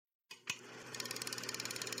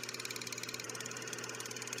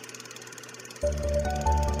Hi,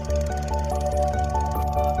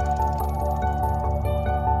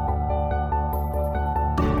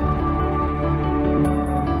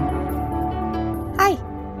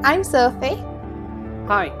 I'm Sophie.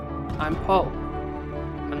 Hi, I'm Paul,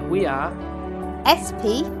 and we are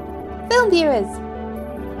SP Film Viewers.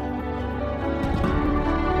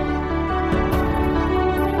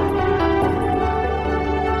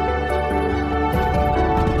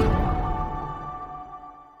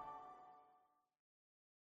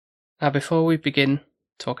 Now, before we begin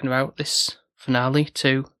talking about this finale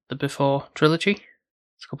to the Before trilogy,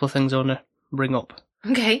 there's a couple of things I want to bring up.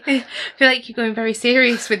 Okay, I feel like you're going very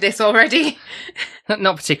serious with this already.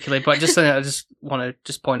 Not particularly, but just something I just want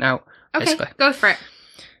to point out. Okay, basically. go for it.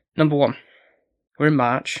 Number one, we're in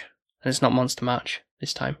March, and it's not Monster March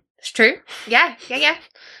this time. It's true. Yeah.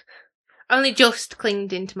 Only just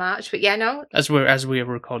clinged into March, but yeah, no. As we are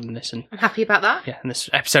recording this, and I'm happy about that. yeah, and this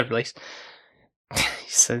episode release.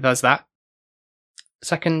 So there's that.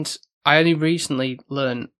 Second, I only recently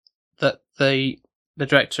learned that the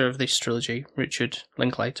director of this trilogy, Richard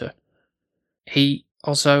Linklater, he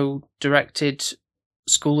also directed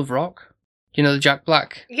School of Rock. You know, the Jack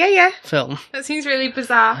Black Yeah. film. That seems really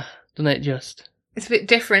bizarre. Doesn't it just? It's a bit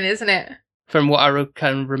different, isn't it? From what I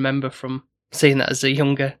can remember from seeing that as a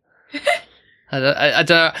younger... I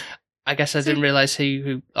don't... I guess I didn't realise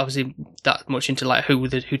who obviously that much into like who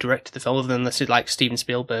directed the film, other than this like Steven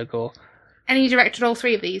Spielberg or... And he directed all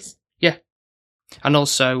three of these? Yeah. And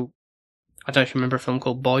also, I don't know if you remember a film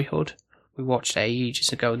called Boyhood. We watched it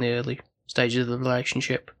ages ago in the early stages of the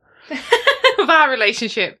relationship. Of our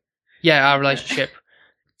relationship? Yeah, our relationship.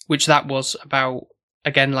 Which that was about,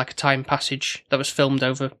 again, like a time passage that was filmed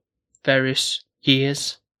over various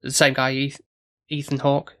years. The same guy, Ethan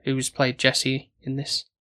Hawke, who's played Jesse in this.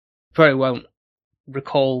 Probably won't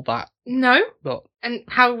recall that. No. But And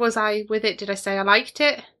how was I with it? Did I say I liked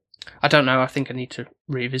it? I don't know. I think I need to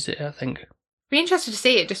revisit it, I think. Be interested to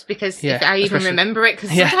see it just because Yeah, if I even especially- remember it,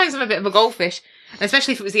 because Yeah. sometimes I'm a bit of a goldfish. And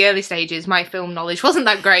especially if it was the early stages, my film knowledge wasn't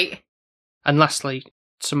that great. And lastly,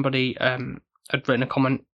 somebody had written a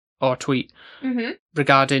comment or a tweet Mm-hmm.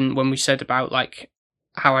 regarding when we said about like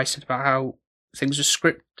how I said about how things were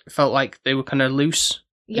script felt like they were kind of loose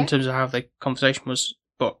Yeah. in terms of how the conversation was.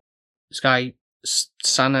 But this guy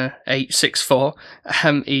Sana864,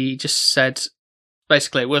 he just said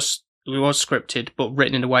basically it was scripted but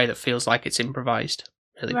written in a way that feels like it's improvised,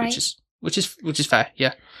 really, Right. which is fair,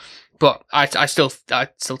 yeah. But I still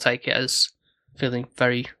take it as feeling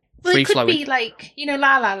very Well, free it could flowing. be like,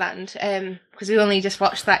 La La Land, because we only just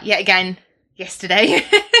watched that yet again yesterday,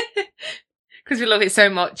 because we love it so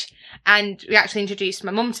much. And we actually introduced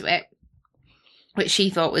my mum to it, which she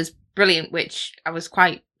thought was brilliant, which I was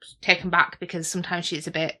quite taken back because sometimes she's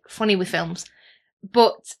a bit funny with films.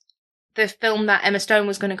 But the film that Emma Stone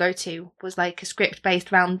was going to go to was like a script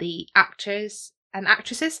based around the actors and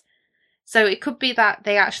actresses. So it could be that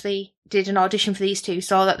they actually did an audition for these two,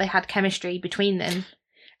 saw that they had chemistry between them,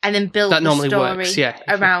 and then built That the normally story works, yeah.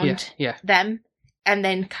 around Yeah. them, and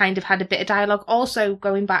then kind of had a bit of dialogue. Also,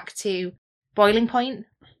 going back to Boiling Point,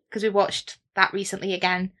 because we watched that recently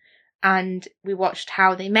again, and we watched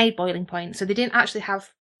how they made Boiling Point. So they didn't actually have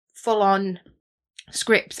full-on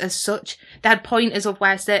scripts as such. They had pointers of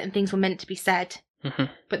where certain things were meant to be said, Mhm.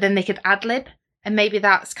 but then they could ad-lib, and maybe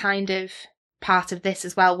that's kind of part of this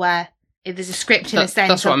as well, where if there's a script in a sense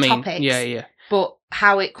That's what of I mean. topics, Yeah. but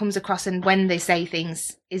how it comes across and when they say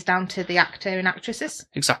things is down to the actor and actresses.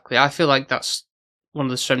 Exactly. I feel like that's one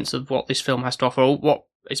of the strengths of what this film has to offer, or what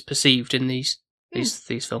is perceived in these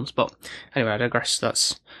films. But anyway, I digress.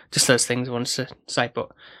 That's just those things I wanted to say. But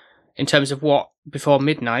in terms of what Before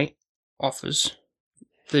Midnight offers,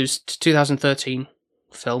 there's 2013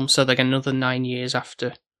 film, so they get another 9 years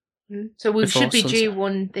after. So we Before should be Sunset. due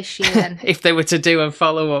one this year then. If they were to do a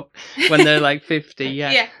follow up when they're like 50,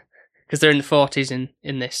 yeah, Yeah. because they're in the 40s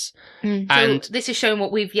in this. And so this is showing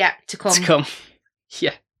what we've yet to come. to come.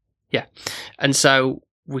 Yeah. And so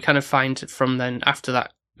we kind of find from then, after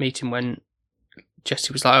that meeting, when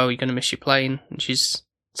Jessie was like, "Oh, you're going to miss your plane," and she's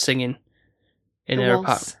singing in The her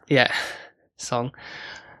waltz. song,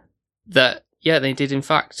 that, yeah, they did in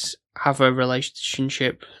fact have a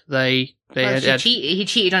relationship. They Well, had, he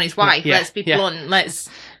cheated on his wife. Yeah, Let's be yeah. blunt. Let's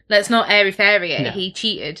not airy fairy it. No. He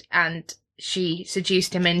cheated and she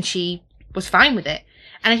seduced him and she was fine with it.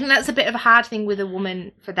 And I think that's a bit of a hard thing with a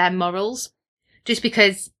woman for their morals. Just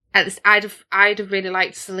because I'd have really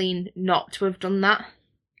liked Celine not to have done that,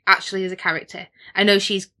 actually, as a character. I know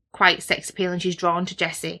she's quite sex appeal and she's drawn to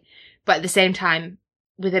Jessie, but at the same time,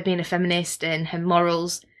 with her being a feminist and her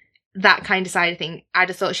morals, that kind of side of thing, I'd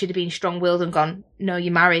have thought she'd have been strong-willed and gone, no,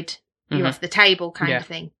 you're married, you're off the table kind of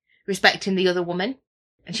thing, respecting the other woman.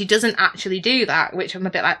 And she doesn't actually do that, which I'm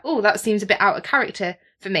a bit like, oh, that seems a bit out of character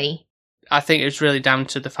for me. I think it's really down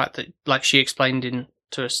to the fact that, like she explained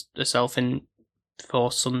to herself in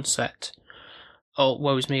For Sunset, oh,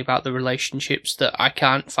 woes me about the relationships, that I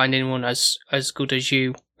can't find anyone as good as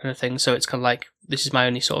you, kind of thing. So it's kind of like, this is my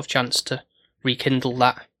only sort of chance to rekindle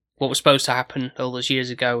that. What was supposed to happen all those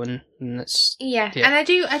years ago, and it's... Yeah, and I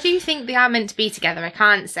do think they are meant to be together. I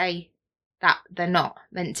can't say that they're not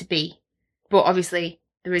meant to be. But obviously,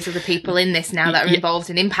 there is other people in this now that are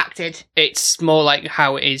involved and impacted. It's more like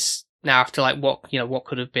how it is now after, like, what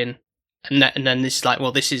could have been. And then this is like,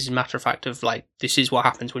 well, this is a matter of fact of, like, this is what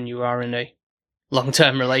happens when you are in a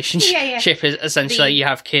long-term relationship. Essentially, you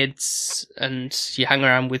have kids and you hang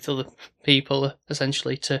around with other people,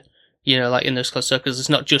 essentially, to... like in those close circles. It's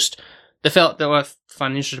not just the felt that I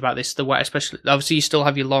find interesting about this. The way, especially, obviously, you still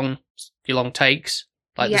have your long takes,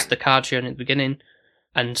 like this, the car journey at the beginning,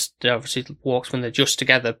 and obviously walks when they're just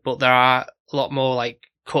together. But there are a lot more like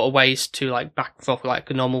cutaways to like back and forth, like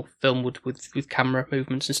a normal film would with camera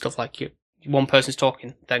movements and stuff. Like one person's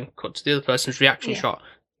talking, then cut to the other person's reaction shot,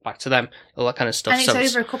 back to them, all that kind of stuff. And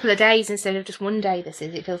it's over a couple of days instead of just one day.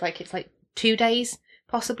 It feels like it's like 2 days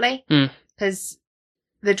possibly, because.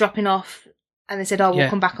 They're dropping off and they said, we'll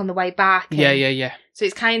come back on the way back. Yeah. So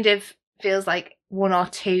it's kind of feels like 1 or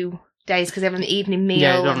 2 days because they're on the evening meal.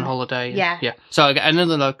 Yeah, they're on holiday. Yeah. So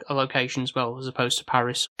another location as well, as opposed to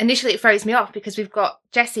Paris. Initially, it throws me off because we've got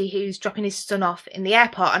Jesse who's dropping his son off in the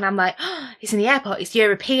airport and I'm like, it's in the airport, it's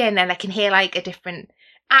European, and I can hear like a different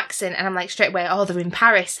accent and I'm like straight away, they're in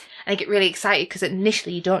Paris. And I get really excited because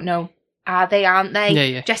initially you don't know, are they, aren't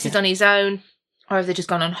they? Yeah. Jesse's on his own, or have they just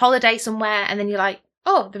gone on holiday somewhere? And then you're like,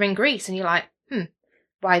 they're in Greece. And you're like,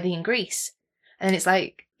 why are they in Greece? And then it's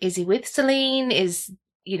like, is he with Celine?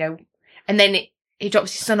 And then he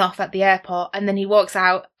drops his son off at the airport and then he walks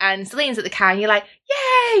out and Celine's at the car and you're like,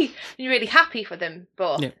 yay! And you're really happy for them.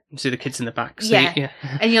 But you see the kids in the back. Yeah.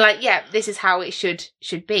 And you're like, this is how it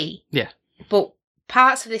should be. Yeah. But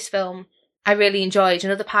parts of this film I really enjoyed,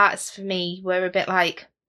 and other parts for me were a bit like,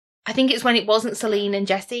 I think it's when it wasn't Celine and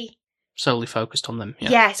Jesse. Solely focused on them.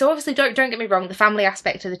 Yeah, so obviously don't get me wrong, the family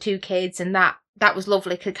aspect of the 2 kids and that was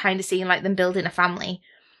lovely, could kind of see like them building a family.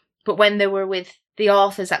 But when they were with the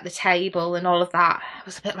authors at the table and all of that, I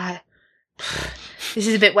was a bit like, this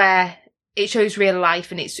is a bit where it shows real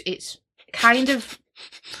life and it's kind of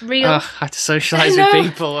real. I had to socialise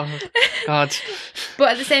with people. Oh, God.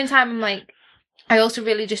 But at the same time, I'm like, I also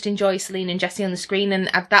really just enjoy Celine and Jesse on the screen,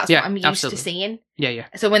 and that's what I'm used to seeing. Yeah.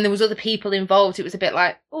 So when there was other people involved, it was a bit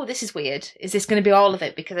like, this is weird. Is this going to be all of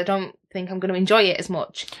it? Because I don't think I'm going to enjoy it as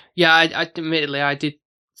much. Yeah, I admittedly, I did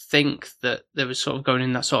think that they were sort of going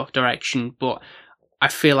in that sort of direction, but I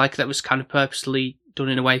feel like that was kind of purposely done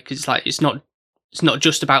in a way, because it's not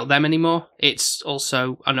just about them anymore. It's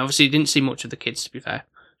also, and obviously you didn't see much of the kids, to be fair,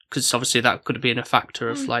 because obviously that could have been a factor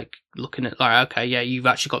of like looking at like, okay, you've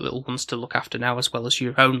actually got little ones to look after now as well as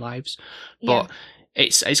your own lives. But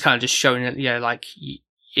it's kind of just showing it, like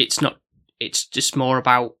it's just more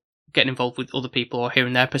about getting involved with other people or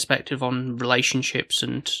hearing their perspective on relationships.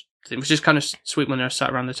 And it was just kind of sweet when they were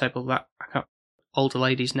sat around the table, that I can't older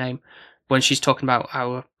lady's name, when she's talking about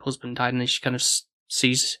how her husband died and then she kind of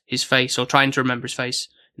sees his face, or trying to remember his face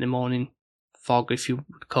in the morning fog, if you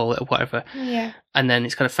would call it, or whatever. Yeah. And then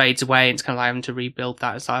it kind of fades away, and it's kind of like having to rebuild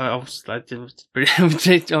that. It's like, I almost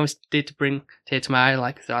did bring tear to my eye,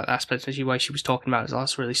 like that aspect of the way she was talking about it.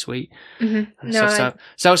 That's really sweet. Mm-hmm.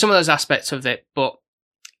 So some of those aspects of it, but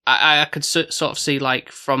I could sort of see,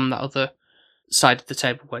 like, from that other side of the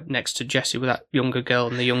table, next to Jesse with that younger girl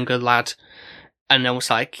and the younger lad, and almost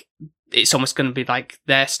like it's almost going to be like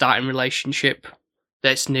their starting relationship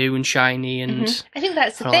that's new and shiny. And I think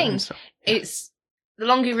that's the thing. It's the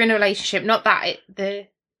longer you're in a relationship, not that the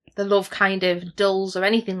love kind of dulls or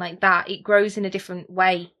anything like that. It grows in a different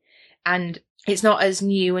way, and it's not as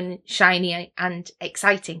new and shiny and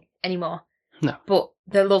exciting anymore. No. But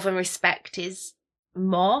the love and respect is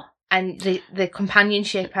more, and the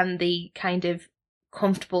companionship and the kind of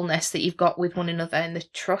comfortableness that you've got with one another and the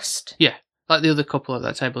trust. Yeah. Like the other couple at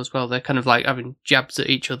that table as well, they're kind of like having jabs at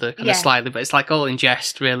each other, kind of slyly, but it's like all in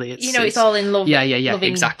jest, really. It's all in love. Yeah,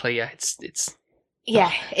 exactly. Yeah, it's.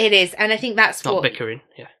 Yeah, it is, and I think that's not bickering.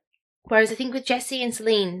 Yeah. Whereas I think with Jesse and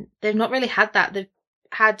Celine, they've not really had that. They've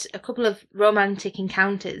had a couple of romantic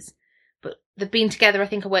encounters, but they've been together. I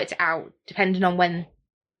think I worked it out, depending on when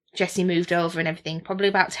Jesse moved over and everything. Probably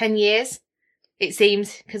about 10 years, it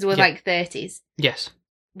seems, because we're like 30s. Yes.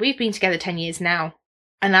 We've been together 10 years now.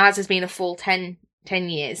 And ours has been a full 10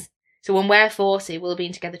 years. So when we're 40, we'll have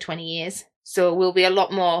been together 20 years. So we'll be a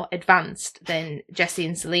lot more advanced than Jessie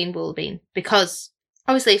and Celine will have been. Because,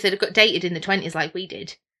 obviously, if they'd have got dated in the 20s like we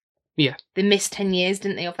did, Yeah. they missed 10 years,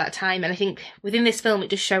 didn't they, of that time? And I think within this film, it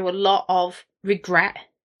does show a lot of regret.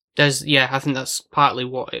 I think that's partly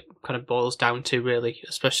what it kind of boils down to, really,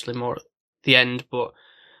 especially more at the end. But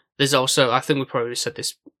there's also, I think we probably said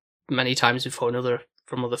this many times before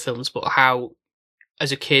from other films, but how,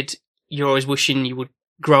 as a kid, you're always wishing you would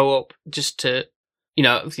grow up just to,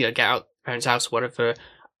 get out parents' house or whatever,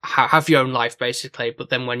 have your own life basically. But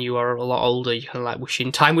then when you are a lot older, you kind of like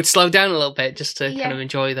wishing time would slow down a little bit just to kind of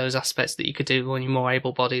enjoy those aspects that you could do when you're more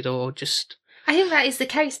able-bodied or just. I think that is the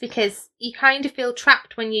case because you kind of feel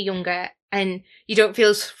trapped when you're younger and you don't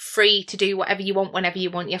feel free to do whatever you want whenever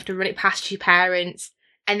you want. You have to run it past your parents,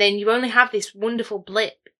 and then you only have this wonderful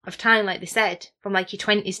blip of time, like they said, from like your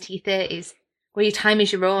 20s to your 30s, where your time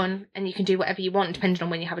is your own and you can do whatever you want depending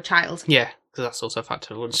on when you have a child. Yeah, because that's also a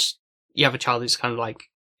factor. Once you have a child, it's kind of like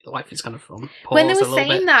life is kind of on pause. When they were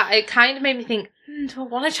saying that, it kind of made me think, do I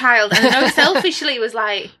want a child? And I know selfishly it was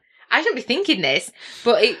like, I shouldn't be thinking this,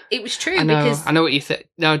 but it was true. I know what you think.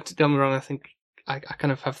 No, don't get me wrong. I think I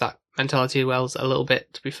kind of have that mentality as well, a little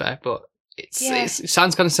bit, to be fair. But it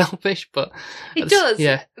sounds kind of selfish, but it does.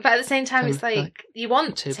 Yeah, but at the same time, it's like you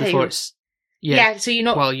want to before it's so you're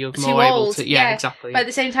not while you're too more old. able to. Yeah, exactly. But at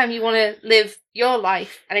the same time, you want to live your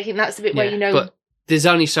life, and I think that's the bit where But there's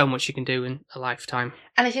only so much you can do in a lifetime,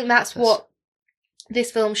 and I think that's what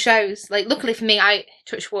this film shows. Like, luckily for me, I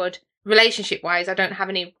touch wood. Relationship-wise, I don't have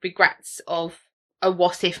any regrets of a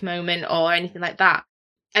what-if moment or anything like that.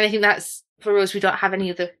 And I think that's, for us, we don't have any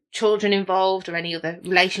other children involved or any other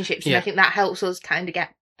relationships. And I think that helps us kind of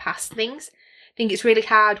get past things. I think it's really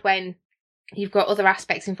hard when you've got other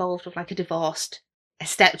aspects involved of like a divorced, a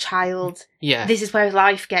stepchild. Yeah. This is where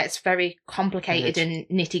life gets very complicated and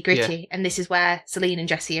nitty-gritty. Yeah. And this is where Celine and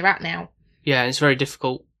Jessie are at now. Yeah, and it's very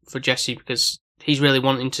difficult for Jessie because he's really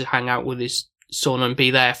wanting to hang out with his son and be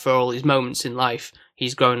there for all his moments in life.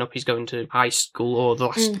 He's growing up, he's going to high school or the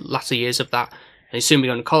latter years of that, and he's soon be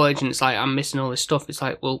going to college, and it's like, I'm missing all this stuff. It's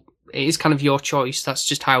like, well, it is kind of your choice. That's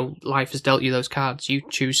just how life has dealt you those cards. You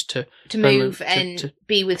choose to move and to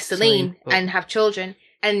be with Celine and have children.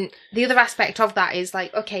 And the other aspect of that is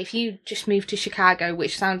like, okay, if you just move to Chicago,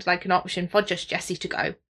 which sounded like an option for just Jessie to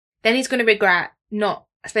go, then he's going to regret not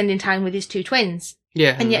spending time with his two twins.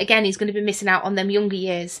 Yeah. And yet again, he's going to be missing out on them younger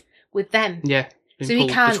years with them. Yeah. So he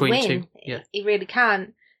can't win. Yeah. He really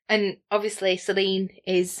can't. And obviously Celine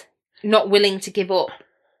is not willing to give up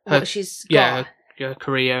what she's got. Her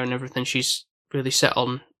career and everything. She's really set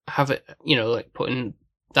on putting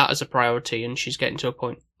that as a priority, and she's getting to a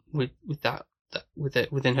point with that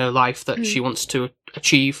within her life that she wants to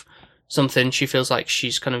achieve something. She feels like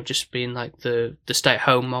she's kind of just being like the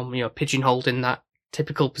stay-at-home mom, pigeonholed in that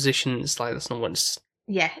typical position. It's like, that's not what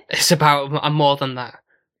it's about. I'm more than that.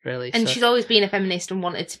 Really, and she's always been a feminist and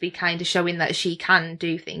wanted to be kind of showing that she can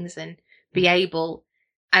do things and be able.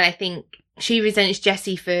 And I think she resents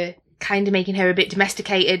Jessie for kind of making her a bit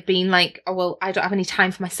domesticated, being like, oh, well, I don't have any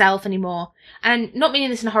time for myself anymore. And not meaning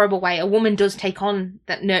this in a horrible way, a woman does take on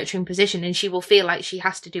that nurturing position and she will feel like she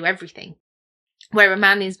has to do everything. Where a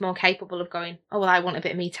man is more capable of going, oh, well, I want a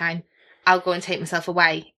bit of me time, I'll go and take myself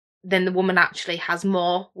away. Then the woman actually has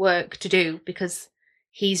more work to do because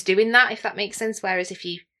he's doing that, if that makes sense. Whereas if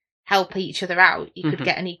you help each other out, you could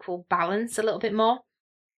get an equal balance a little bit more.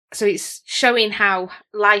 So it's showing how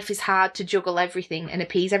life is hard to juggle everything and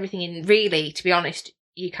appease everything, and really, to be honest,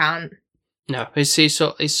 you can't. No, his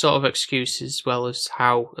sort of excuse as well as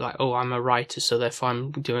how, like, oh, I'm a writer, so therefore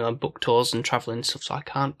I'm doing book tours and travelling and stuff, so I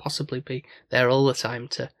can't possibly be there all the time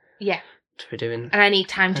to be doing. And I need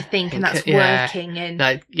time to think, and that's working and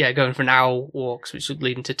going for an hour walks, which would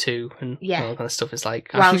lead into 2 and all that kind of stuff. Is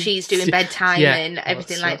like while she's doing bedtime and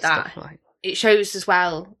everything like that. It shows as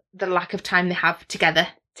well the lack of time they have together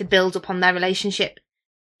to build upon their relationship.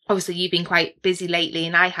 Obviously, you've been quite busy lately,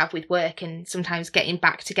 and I have with work, and sometimes getting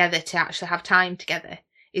back together to actually have time together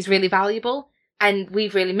is really valuable. And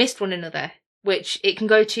we've really missed one another, which it can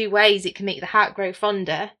go 2 ways. It can make the heart grow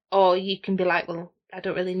fonder, or you can be like, well, I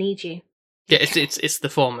don't really need you. Yeah, it's the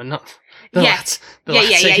former, not the latter.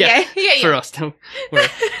 Yeah. For us, don't worry.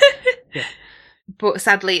 Yeah. But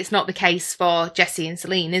sadly, it's not the case for Jessie and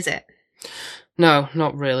Celine, is it? No,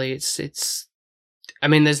 not really. It's. I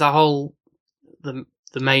mean, there's the whole the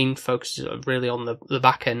main focus is really on the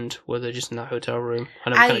back end where they're just in that hotel room. I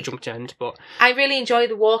know we kind of jumped to end, but I really enjoy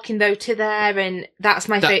the walking though to there, and that's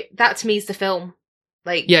my favorite. That to me is the film.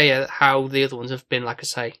 Like, Yeah, how the other ones have been, like I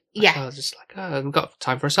say. Yeah. I was just like, oh, we've got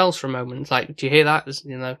time for ourselves for a moment. It's like, do you hear that? There's,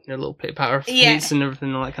 a little pit patter of Yeah. boots and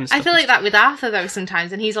everything, all that kind of stuff. I feel like that with Arthur, though,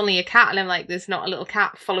 sometimes, and he's only a cat, and I'm like, there's not a little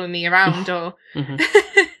cat following me around, or...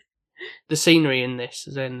 The scenery in this,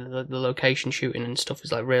 then the location shooting and stuff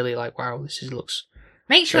is like really like, wow, looks...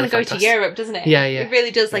 Makes you want to go to Europe, doesn't it? Yeah. It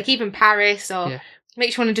really does, like even Paris, or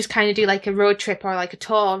makes you want to just kind of do like a road trip or like a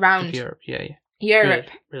tour around Europe, Europe.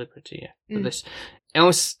 Really pretty, yeah. But this, it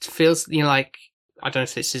almost feels, like, I don't know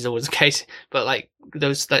if this is always the case, but like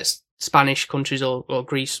those Spanish countries or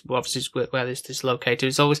Greece, obviously is where this is located,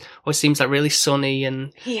 it always seems like really sunny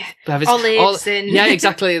and olives and yeah,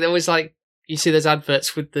 exactly. There was like, you see those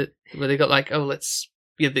adverts with where they got like, oh, let's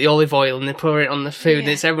the olive oil and they pour it on the food. And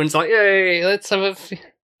it's everyone's like, yay, let's have a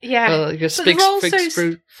like a big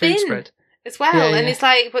food spread as well. And it's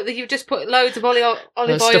like, but you've just put loads of olive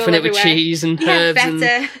oil stuffing everywhere. It with cheese and herbs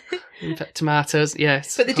and tomatoes.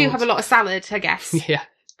 Yes, but they do have a lot of salad, I guess. Yeah,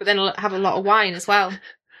 but then have a lot of wine as well.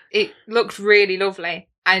 It looked really lovely,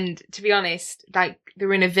 and to be honest, like they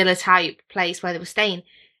were in a villa type place where they were staying,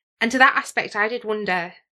 and to that aspect, I did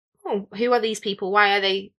wonder, who are these people? Why are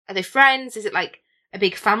they friends? Is it like a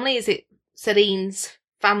big family? Is it Celine's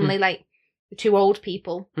family, like the two old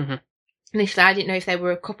people? Mm-hmm. Initially, I didn't know if they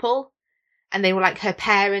were a couple and they were like her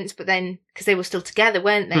parents, but then, because they were still together,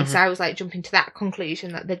 weren't they? So I was like jumping to that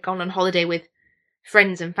conclusion that they'd gone on holiday with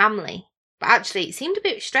friends and family. But actually, it seemed a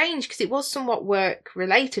bit strange because it was somewhat work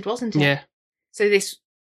related, wasn't it? Yeah. So this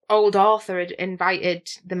old author had invited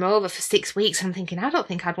them over for 6 weeks. And I'm thinking, I don't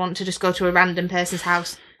think I'd want to just go to a random person's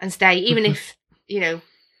house and stay, even if, they're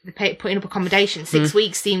putting up accommodation. 6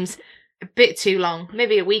 weeks seems a bit too long.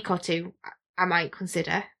 Maybe a week or two I might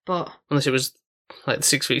consider, but... Unless it was like the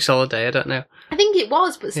 6 weeks holiday, I don't know. I think it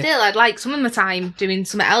was, but still, I'd like some of my time doing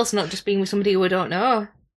something else, not just being with somebody who I don't know.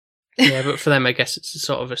 Yeah, but for them, I guess it's a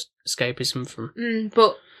sort of escapism from...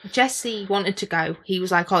 But Jesse wanted to go. He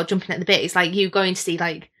was like, jumping at the bit. It's like you going to see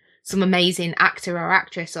like some amazing actor or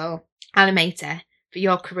actress or animator for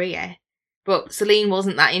your career. But Celine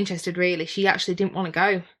wasn't that interested, really. She actually didn't want to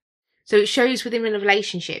go. So it shows within a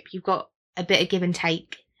relationship, you've got a bit of give and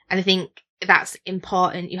take. And I think that's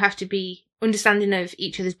important. You have to be understanding of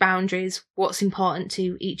each other's boundaries, what's important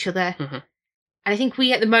to each other. Mm-hmm. And I think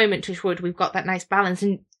we, at the moment, touch wood, we've got that nice balance.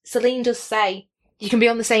 And Celine does say, you can be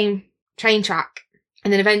on the same train track.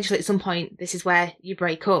 And then eventually, at some point, this is where you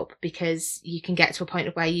break up because you can get to a point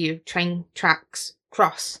of where your train tracks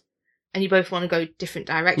cross and you both want to go different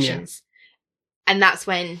directions. Yeah. And that's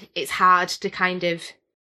when it's hard to kind of,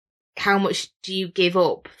 how much do you give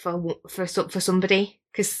up for somebody?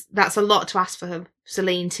 Because that's a lot to ask for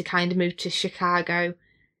Celine to kind of move to Chicago,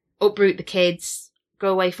 uproot the kids,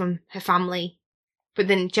 go away from her family. But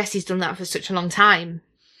then Jesse's done that for such a long time.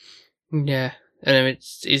 Yeah. And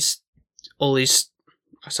it's all these,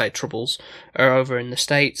 I say, troubles are over in the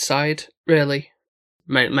States side, really.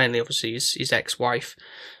 Mainly, obviously, his ex-wife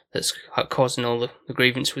that's causing all the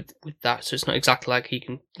grievance with that. So it's not exactly like he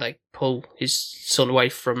can like pull his son away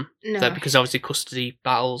from that, because obviously custody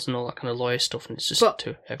battles and all that kind of lawyer stuff, and it's just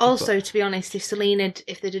too heavy. Also, to be honest, if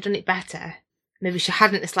they'd have done it better, maybe she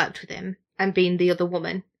hadn't slept with him and been the other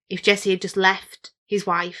woman. If Jesse had just left his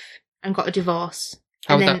wife and got a divorce,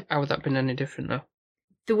 how would that have been any different though?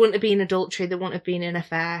 There wouldn't have been adultery. There wouldn't have been an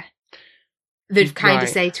affair. They'd kind of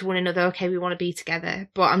say to one another, okay, we want to be together,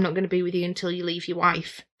 but I'm not going to be with you until you leave your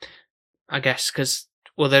wife. I guess, because,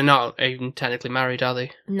 they're not even technically married, are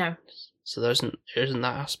they? No. So there isn't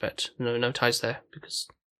that aspect. No ties there, because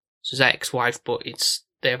it's his ex-wife, but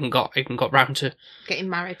they haven't even got round to... getting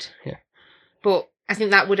married. Yeah. But I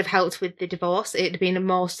think that would have helped with the divorce. It'd have been a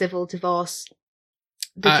more civil divorce,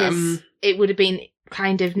 because it would have been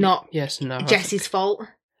kind of not Jesse's fault.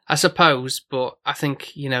 I suppose, but I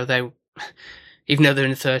think, they... Even though they're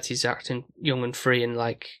in their 30s, acting young and free and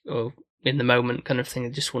in the moment kind of thing, they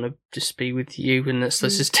just want to just be with you, and let's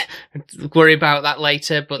just worry about that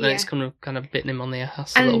later. But then it's kind of bitten him on the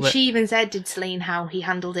ass a little bit. And she even said, did Celine, how he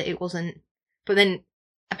handled it, it wasn't. But then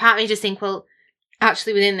apparently just think, well,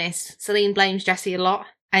 actually within this, Celine blames Jesse a lot,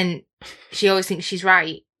 and she always thinks she's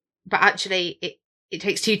right. But actually, it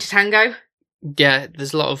takes two to tango. Yeah,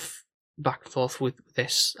 there's a lot of back and forth with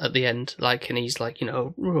this at the end, and he's like,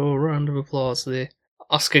 round of applause. The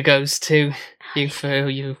Oscar goes to you for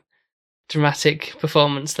your dramatic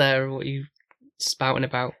performance there, what you spouting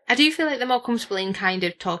about. I do feel like they're more comfortable in kind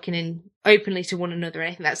of talking in openly to one another, and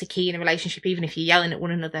I think that's a key in a relationship. Even if you're yelling at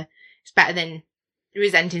one another, it's better than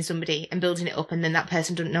resenting somebody and building it up, and then that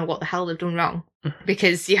person doesn't know what the hell they've done wrong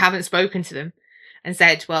because you haven't spoken to them and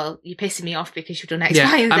said, well, you're pissing me off because you've done X, Y,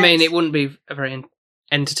 and Z. I mean, it wouldn't be a very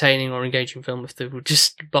entertaining or engaging film if they would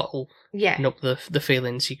just bottle Yeah. up the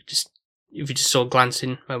feelings. You could just, if you just saw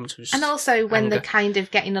glancing moments of just And also when anger. they're kind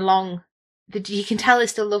of getting along, you can tell they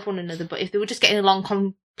still love one another, but if they were just getting along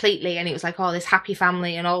completely and it was like, oh, this happy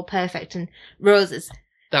family and all perfect and roses.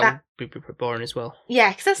 that would be a bit boring as well. Yeah,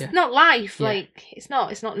 because that's not life. Yeah. Like, it's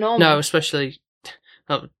not normal. No, especially,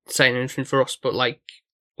 not saying anything for us, but like,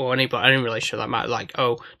 or anybody, any relationship that matter, like,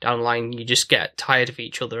 oh, down the line, you just get tired of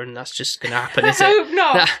each other and that's just going to happen, is I it? hope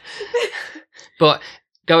not. But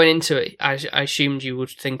going into it, I assumed you were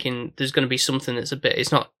thinking there's going to be something that's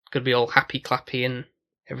it's not going to be all happy clappy and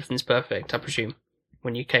everything's perfect, I presume,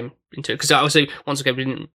 when you came into it. Because obviously, once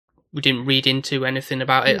again, we didn't read into anything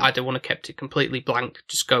about it. I don't want to kept it completely blank.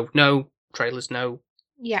 Just go, no trailers, no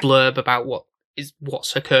blurb about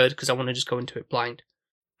what's occurred, because I want to just go into it blind.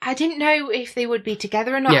 I didn't know if they would be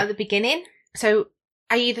together or not at the beginning. So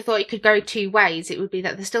I either thought it could go two ways. It would be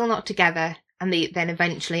that they're still not together and they then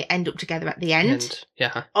eventually end up together at the end.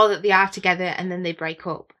 Yeah. Or that they are together and then they break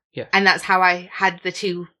up. Yeah. And that's how I had the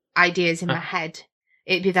two ideas in my head.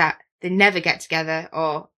 It'd be that they never get together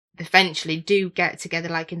or they eventually do get together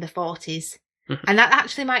like in the 40s. Mm-hmm. And that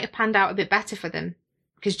actually might have panned out a bit better for them.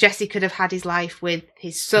 Because Jesse could have had his life with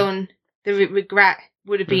his son. The regret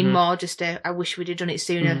would have been more just I wish we'd have done it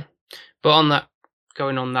sooner. Mm. But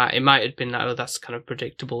going on that, it might have been that, that's kind of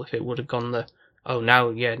predictable if it would have gone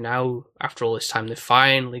now after all this time they've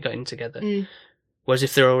finally gotten together. Whereas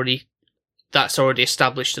if that's already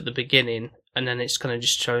established at the beginning, and then it's kind of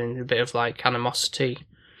just showing a bit of like animosity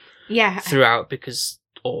throughout, because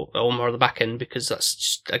or more of the back end, because that's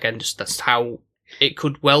just, again, that's how it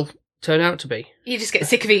could well turn out to be. You just get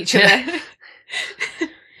sick of each other.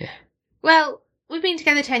 Well, we've been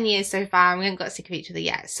together 10 years so far and we haven't got sick of each other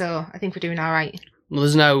yet, so I think we're doing all right. Well,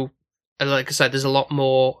 there's no, like I said, there's a lot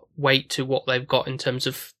more weight to what they've got in terms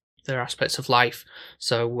of their aspects of life.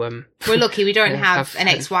 So we're lucky we don't have an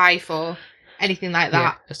ex-wife or anything like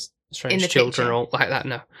that. Strange in the children picture. or like that,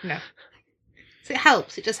 no. So it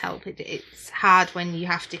helps, it does help. It's hard when you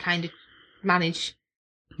have to kind of manage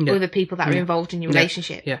other people that are involved in your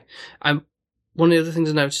relationship. Yeah. One of the other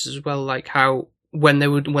things I noticed as well, like how when they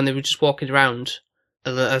were just walking around,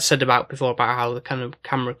 I said before about how the kind of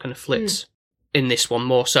camera kind of flips in this one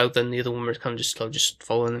more so than the other one, where it's kind of just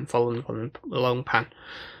following a long pan.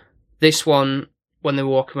 This one, when they were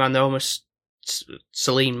walking around, they're almost,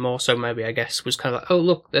 Celine more so maybe, I guess, was kind of like, oh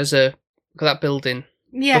look, look at that building.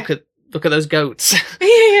 Yeah. Look at those goats.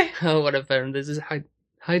 Yeah. Or whatever. And there's this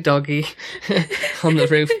hi doggy on the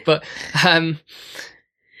roof. But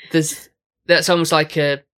that's almost like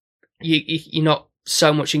you're not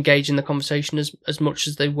so much engaged in the conversation as much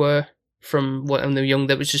as they were from when they were young.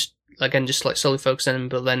 That was just, again, just like solely focusing on them.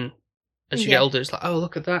 But then as you get older, it's like, oh,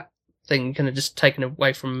 look at that thing, kind of just taken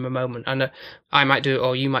away from a moment. And I might do it,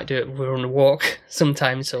 or you might do it if we're on a walk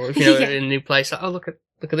sometimes, or if you're in a new place, like, oh, look at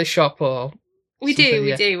this shop, or we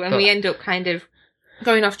do, and we end up kind of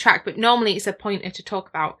going off track. But normally it's a pointer to talk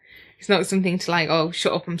about. It's not something to like, oh,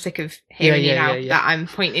 shut up, I'm sick of hearing you now that I'm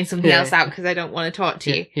pointing something else out because I don't want to talk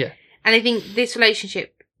to you. Yeah. And I think this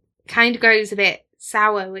relationship kind of goes a bit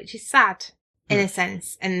sour, which is sad in a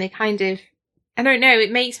sense. And they kind of, I don't know,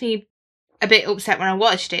 it makes me a bit upset when I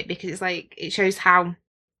watched it, because it's like, it shows how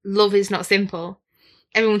love is not simple.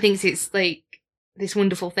 Everyone thinks it's like this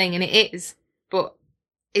wonderful thing, and it is, but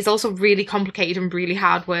it's also really complicated and really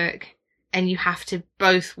hard work. And you have to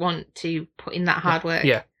both want to put in that hard work.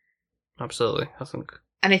 Yeah. Absolutely, I think.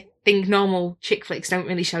 And I think normal chick flicks don't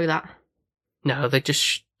really show that. No, they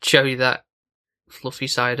just show you that fluffy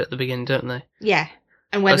side at the beginning, don't they? Yeah.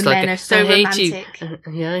 And when the men are so romantic.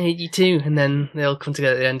 Yeah, I hate you too. And then they all come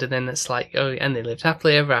together at the end, and then it's like, oh, and they lived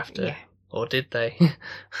happily ever after. Yeah. Or did they?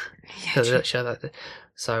 So they don't show that.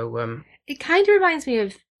 So, it kind of reminds me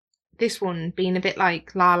of this one being a bit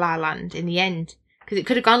like La La Land in the end. Because it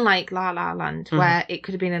could have gone like La La Land, where it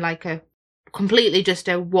could have been a completely just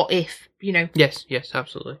a what if, you know. Yes,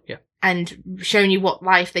 absolutely, yeah. And showing you what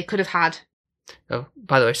life they could have had. Oh,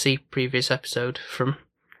 by the way, see previous episode from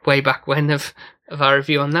way back when of our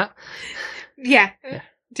review on that. Yeah.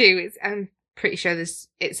 Do. I'm pretty sure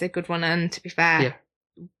it's a good one, and to be fair,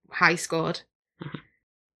 high scored. Mm-hmm.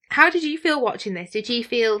 How did you feel watching this? Did you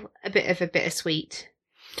feel a bit of a bittersweet?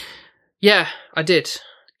 Yeah, I did.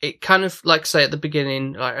 It kind of, like I say at the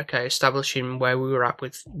beginning, like, okay, establishing where we were at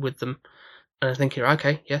with them. And I'm thinking,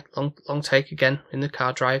 okay, long take again in the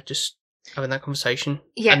car drive, just having that conversation.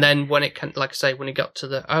 Yeah. And then when it when it got to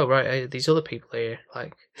the, these other people here,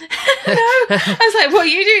 like. No, I was like, what are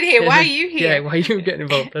you doing here? Why are you here? Yeah, why are you getting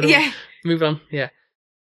involved? Move on. Yeah.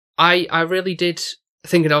 I really did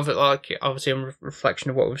thinking of it like obviously a reflection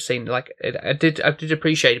of what we've seen, like I did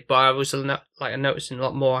appreciate it, but I was noticing a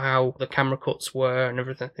lot more how the camera cuts were and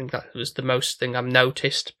everything. I think that was the most thing I've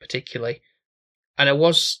noticed particularly, and it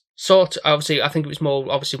was sort of, obviously I think it was more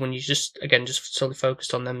obviously when you just solely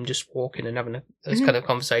focused on them just walking and having those kind of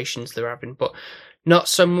conversations they're having, but not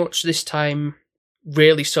so much this time.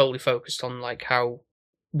 Really solely focused on like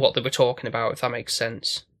what they were talking about, if that makes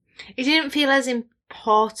sense. It didn't feel as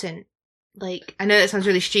important. Like, I know that sounds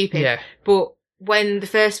really stupid, yeah. But when the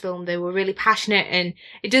first film, they were really passionate, and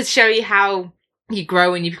it does show you how you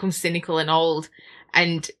grow and you become cynical and old.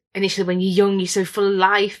 And initially, when you're young, you're so full of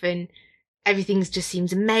life, and everything just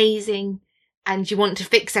seems amazing, and you want to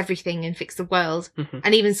fix everything and fix the world. Mm-hmm.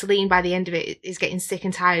 And even Celine, by the end of it, is getting sick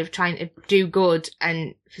and tired of trying to do good,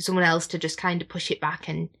 and for someone else to just kind of push it back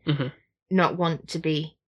and not want to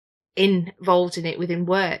be involved in it within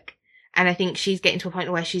work. And I think she's getting to a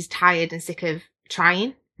point where she's tired and sick of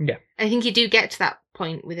trying. Yeah. And I think you do get to that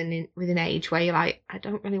point with an age where you're like, I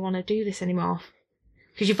don't really want to do this anymore.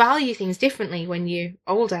 Because you value things differently when you're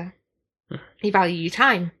older. You value your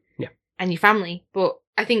time. Yeah. And your family. But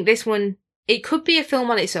I think this one, it could be a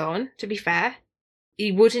film on its own, to be fair.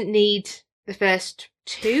 You wouldn't need the first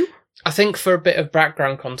two. I think for a bit of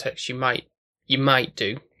background context, you might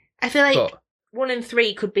do. I feel like 1 and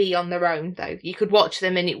 3 could be on their own, though. You could watch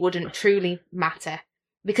them and it wouldn't truly matter.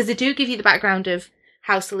 Because they do give you the background of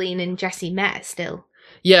how Celine and Jesse met still.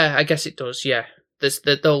 Yeah, I guess it does, yeah.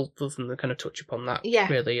 They'll kind of touch upon that, yeah.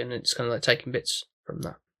 Really, and it's kind of like taking bits from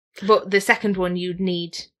that. But the second one, you'd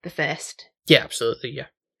need the first. Yeah, absolutely, yeah.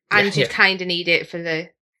 And you'd kind of need it for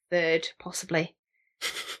the third, possibly.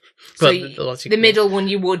 Well, so the middle one,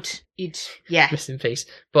 you'd missing piece.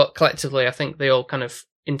 But collectively, I think they all kind of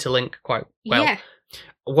interlink quite well. Yeah.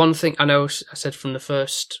 One thing I know, I said from the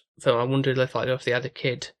first film, I wondered if they had a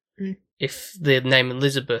kid, if the name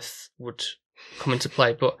Elizabeth would come into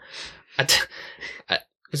play. But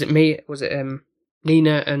was it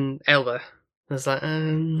Nina and Ella? I was like,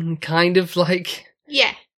 kind of like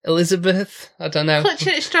Elizabeth. I don't know.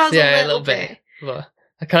 Clutching at straws a little bit. But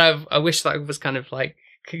I wish that was kind of like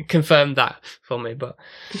confirmed that for me, but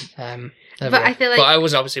I feel like, but I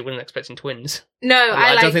wasn't expecting twins. No,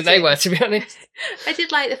 I don't think they were, to be honest. I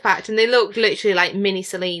did like the fact, and they looked literally like mini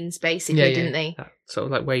Celines, basically, didn't they? That sort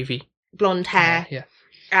of like wavy blonde hair,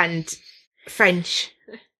 and French.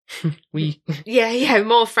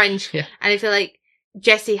 More French. Yeah. And I feel like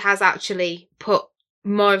Jesse has actually put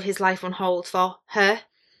more of his life on hold for her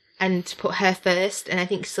and put her first, and I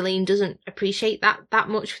think Celine doesn't appreciate that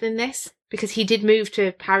much within this, because he did move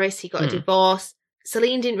to Paris, he got a divorce.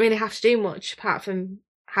 Celine didn't really have to do much apart from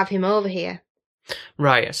have him over here.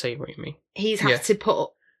 Right, I see what you mean. He's had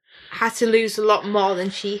to lose a lot more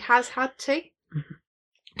than she has had to. Mm-hmm.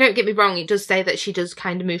 Don't get me wrong, it does say that she does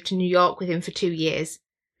kind of move to New York with him for 2 years.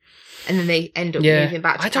 And then they end up moving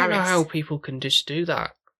back to Paris. I don't know how people can just do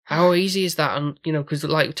that. How easy is that? And, because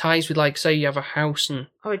like ties with, like, say you have a house and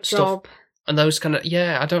or a stuff, job. And those kind of,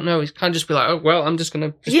 I don't know. It can't just be like, oh, well, I'm just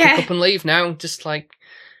going to pick up and leave now. Just like,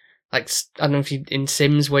 I don't know if you in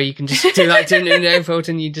Sims where you can just do like doing an airport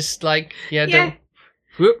and you just like, don't,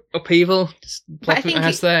 whoop, upheaval, just plop your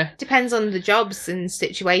house there. Depends on the jobs and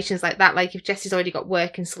situations like that. Like if Jesse's already got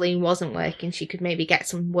work and Celine wasn't working, she could maybe get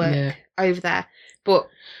some work over there. But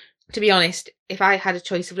to be honest, if I had a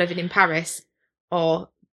choice of living in Paris or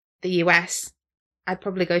the US, I'd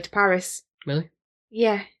probably go to Paris. Really?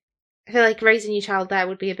 Yeah. I feel like raising your child there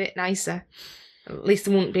would be a bit nicer. At least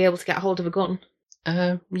they wouldn't be able to get hold of a gun.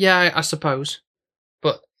 I suppose.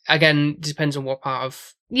 But again, it depends on what part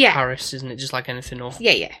of Paris, isn't it? Just like anything. Or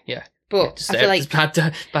Yeah. But I feel like bad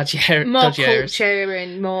more dodgy culture areas.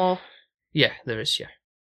 And more. Yeah, there is. Yeah.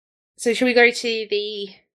 So shall we go to the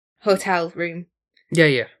hotel room?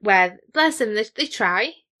 Yeah. Where, bless them, they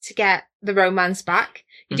try to get the romance back.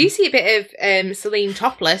 You do see a bit of Celine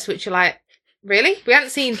topless, which you're like, really? We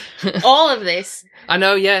haven't seen all of this. I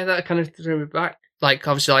know, that kind of threw me back. Like,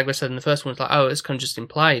 obviously, like I said in the first one, it's like, oh, it's kind of just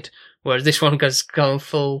implied. Whereas this one goes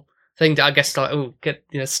full thing. I guess, like, get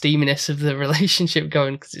steaminess of the relationship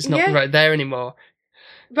going because it's not right there anymore.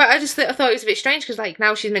 But I just thought it was a bit strange because, like,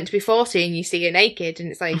 now she's meant to be 40 and you see her naked and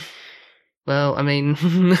it's like... Well, I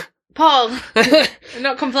mean... Paul, I'm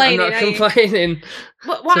not complaining. I'm not complaining.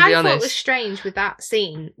 But what I thought was strange with that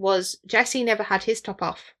scene was Jesse never had his top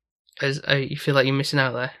off. You feel like you're missing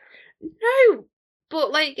out there? No,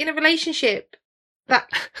 but like in a relationship, that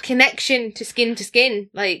connection to skin,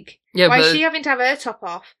 like why is she having to have her top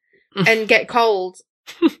off and get cold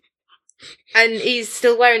And he's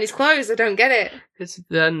still wearing his clothes. I don't get it. Because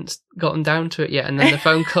they hadn't gotten down to it yet, and then the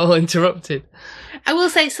phone call interrupted. I will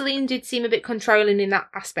say Celine did seem a bit controlling in that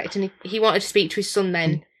aspect, and he wanted to speak to his son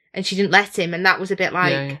then, and she didn't let him, and that was a bit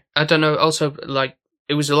like... Yeah. I don't know, also, like,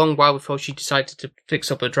 it was a long while before she decided to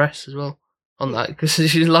fix up her dress as well on that, because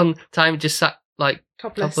she a long time just sat, like,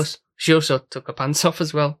 topless. She also took her pants off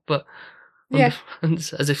as well, but... Yeah.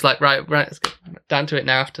 As if, like, right, let's get down to it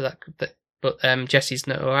now after that. But Jesse's,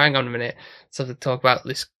 no, hang on a minute. Let's have to talk about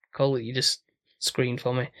this call that you just screened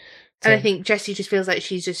for me. So, and I think Jessie just feels like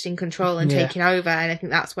she's just in control and taking over, and I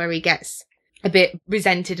think that's where he gets a bit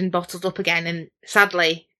resented and bottled up again. And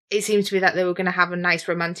sadly, it seems to be that they were going to have a nice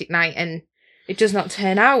romantic night, and it does not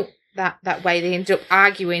turn out that way. They end up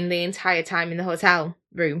arguing the entire time in the hotel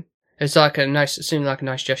room. It seemed like a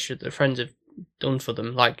nice gesture that the friends have done for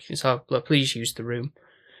them. Like, it's like, look, please use the room.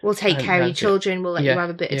 We'll take care of your children. We'll let you have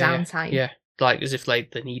a bit of downtime. Yeah, like as if they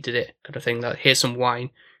needed it, kind of thing. Like, here's some wine.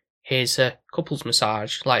 Here's a couples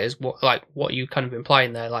massage. Like, what you kind of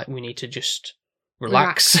implying there. Like, we need to just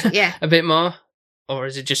relax. Yeah. a bit more, or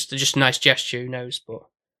is it just a nice gesture? Who knows? But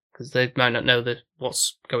because they might not know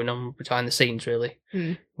what's going on behind the scenes really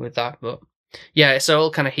with that. But yeah, so it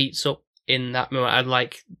all kind of heats up in that moment. And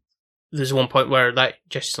like, there's one point where like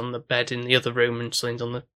Jessie's on the bed in the other room and Celine's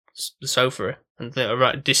on the sofa, and they're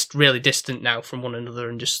really distant now from one another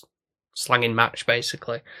and just slanging match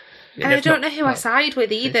basically. And I don't know who I side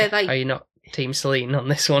with either. Like, are you not Team Celine on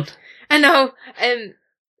this one? I know. I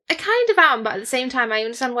kind of am, but at the same time, I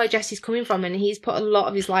understand where Jesse's coming from, and he's put a lot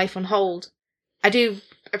of his life on hold. I do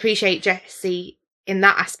appreciate Jessie in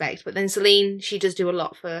that aspect, but then Celine, she does do a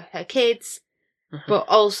lot for her kids, but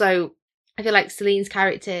also I feel like Celine's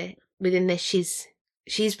character within this,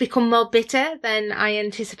 she's become more bitter than I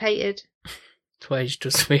anticipated. To age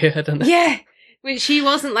just weird, isn't it? Yeah. Which she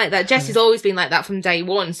wasn't like that. Jessie's always been like that from day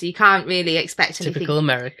one, so you can't really expect anything. Typical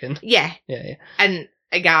American. Yeah. Yeah. And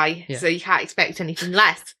a guy, so you can't expect anything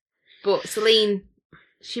less. But Celine,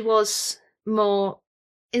 she was more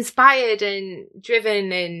inspired and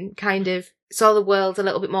driven and kind of saw the world a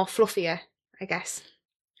little bit more fluffier, I guess.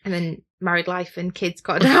 And then married life and kids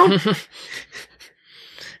got her down.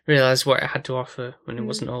 Realised what it had to offer when it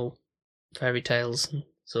wasn't all fairy tales and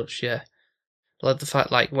such, yeah. I love the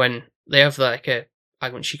fact, like, when they have, like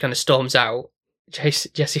when she kind of storms out,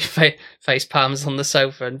 Jessie face palms on the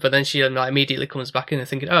sofa, but then she like, immediately comes back in and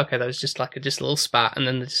thinking, oh, okay, that was just like a little spat, and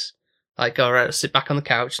then they just like, all right, I'll sit back on the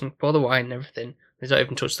couch and pour the wine and everything. They don't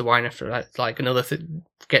even touch the wine after that. It's like another thing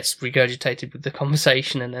gets regurgitated with the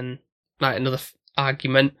conversation, and then like another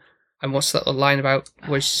argument. And what's that line about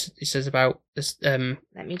where he says about this?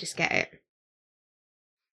 Let me just get it.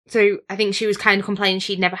 So I think she was kind of complaining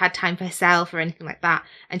she'd never had time for herself or anything like that.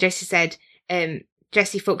 And Jessie said,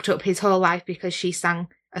 Jessie fucked up his whole life because she sang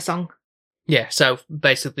a song. Yeah, so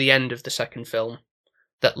basically the end of the second film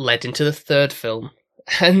that led into the third film.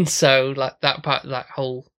 And so like that part, that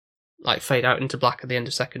whole like fade out into black at the end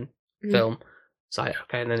of second film. It's like,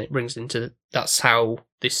 okay, and then it brings into, that's how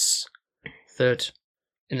this third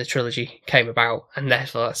in the trilogy came about, and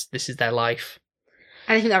therefore this is their life.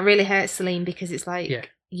 And I think that really hurts Celine, because it's like,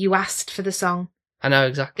 you asked for the song. I know,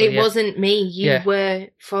 exactly. It wasn't me. You were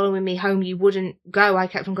following me home. You wouldn't go. I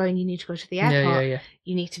kept on going, you need to go to the airport.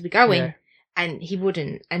 You need to be going. Yeah. And he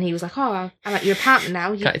wouldn't. And he was like, oh, I'm at your apartment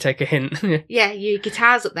now. Can't you take a hint? Yeah, your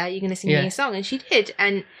guitar's up there. You're going to sing me a song. And she did.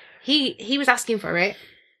 And he was asking for it.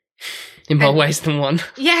 In more ways than one.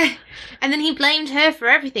 Yeah. And then he blamed her for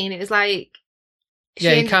everything. And it was like...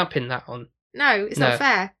 Yeah, you can't pin that on. No, it's not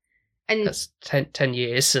fair. And that's 10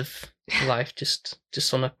 years of life just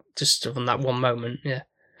on that one moment, yeah.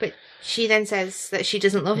 But she then says that she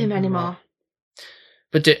doesn't love him anymore.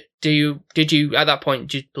 But did you at that point,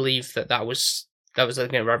 did you believe that was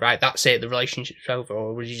like, right, that's it, the relationship's over,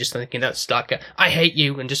 or were you just thinking that's like I hate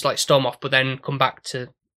you and just like storm off, but then come back to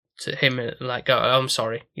him and like go, oh, I'm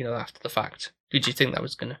sorry, after the fact? Did you think that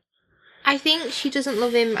was gonna? I think she doesn't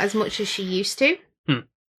love him as much as she used to.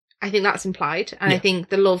 I think that's implied, and I think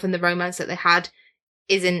the love and the romance that they had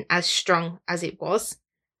isn't as strong as it was.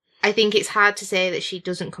 I think it's hard to say that she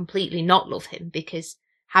doesn't completely not love him, because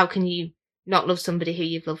how can you not love somebody who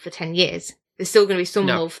you've loved for 10 years? There's still going to be some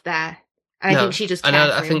love there, and I think she does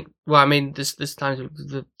care for him. Well, I mean, there's times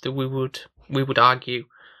that we would argue,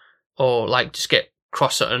 or like just get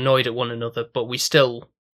cross and annoyed at one another, but we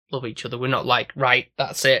still love each other. We're not like, right,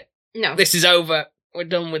 that's it. No, this is over. We're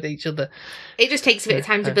done with each other. It just takes a bit of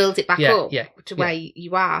time to build it back up to where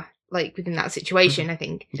you are, like within that situation, I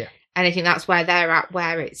think. Yeah. And I think that's where they're at,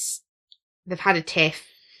 where they've had a tiff.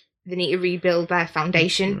 They need to rebuild their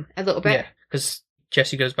foundation a little bit. Yeah, because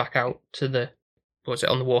Jessie goes back out to the was it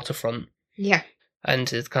on the waterfront, Yeah.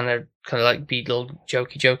 and it's kind of like be a little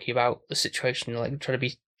jokey about the situation, like trying to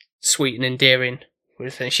be sweet and endearing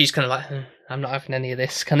with it. And she's kind of like, I'm not having any of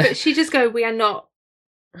this kind of. But she just go, we are not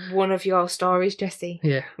one of your stories, Jessie.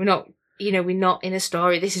 Yeah. We're not, we're not in a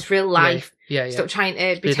story. This is real life. Yeah. Stop trying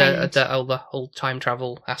to Be pretend. the whole time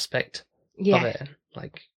travel aspect of Yeah. it, and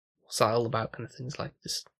like what's that all about? Kind of things like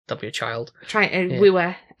this. There'll be a child. Trying to woo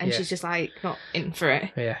her, and Yeah. she's just like not in for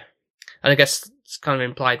it. Yeah, and I guess it's kind of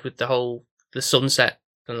implied with the sunset,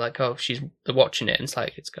 and like, oh, they're watching it, and it's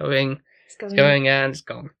like it's going and it's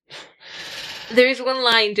gone. There is one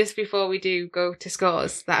line just before we do go to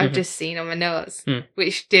scores that I've just seen on my notes,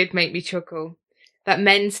 which did make me chuckle. That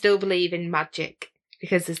men still believe in magic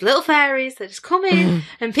because there's little fairies that just come in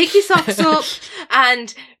and pick your socks up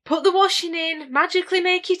and put the washing in, magically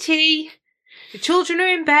make your tea. The children are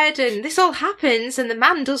in bed and this all happens and the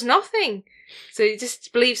man does nothing. So he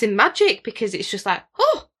just believes in magic because it's just like,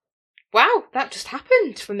 oh, wow, that just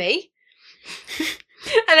happened for me.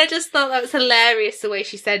 And I just thought that was hilarious the way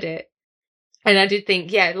she said it. And I did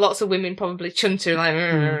think, yeah, lots of women probably chunter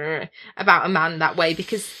like about a man that way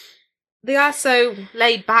because they are so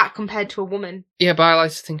laid back compared to a woman. Yeah, but I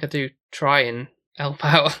like to think I do try and help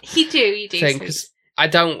out. You do. Because I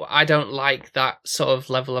don't like that sort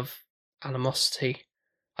of level of animosity.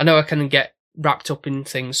 I know I can get wrapped up in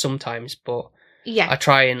things sometimes, but yeah, I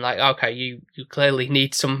try and like, okay, you clearly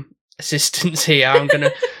need some assistance here. I'm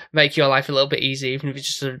gonna make your life a little bit easier, even if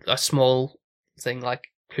it's just a small thing like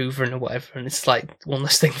hoovering or whatever, and it's like one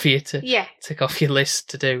less thing for you to tick off your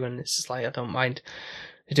list to do, and it's just like I don't mind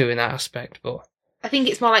doing that aspect, but I think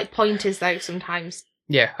it's more like pointers though sometimes.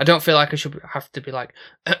 Yeah, I don't feel like I should have to be like,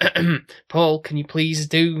 Paul, can you please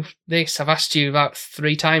do this? I've asked you about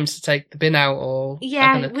 3 times to take the bin out, or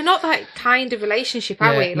we're not that kind of relationship,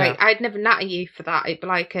 are we? Like, no. I'd never natter you for that. It'd be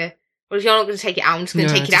like, well, if you're not going to take it out, I'm just going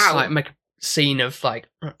to take it out. Like make a scene of like,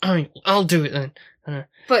 I'll do it then.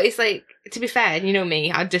 But it's like, to be fair, you know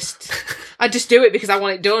me, I'd just do it because I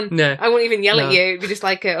want it done. No. I won't even yell at you. It'd be just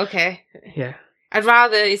like, okay. Yeah. I'd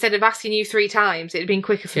rather, instead of asking you 3 times, it'd been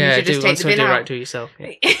quicker for you to just take the bin out. Right, do it yourself.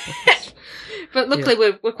 Yeah. But luckily,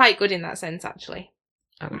 we're quite good in that sense, actually.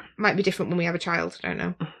 Might be different when we have a child, I don't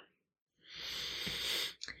know.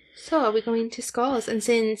 So, are we going to scores? And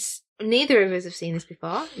since neither of us have seen this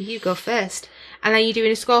before, you go first. And are you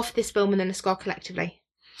doing a score for this film and then a score collectively?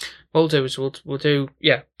 What we'll do is we'll do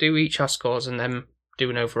each our scores and then do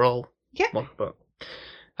an overall one. But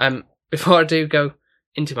before I do go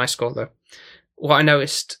into my score though, what I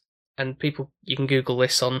noticed, and people, you can Google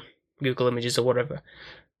this on Google Images or whatever,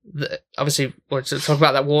 obviously we'll talk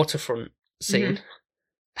about that waterfront scene.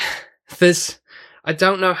 I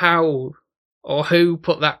don't know how or who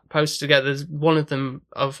put that post together. There's one of them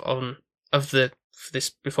of this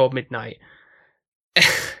Before Midnight.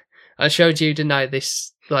 I showed you, didn't I,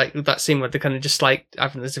 this, like, that scene where they're kind of just like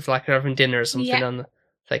having, as if like they're having dinner or something on the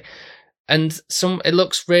thing. And it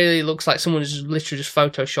looks like someone has literally just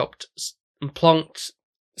photoshopped and plonked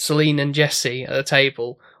Celine and Jessie at a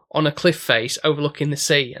table on a cliff face overlooking the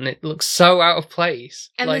sea, and it looks so out of place.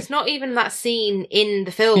 And there's not even that scene in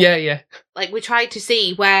the film. Yeah. Like, we tried to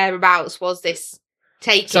see whereabouts was this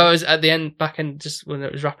taken. So I was at the end, back end, just when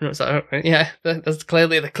it was wrapping up, it was like, oh, yeah, that's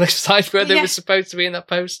clearly the cliffside where they were supposed to be in that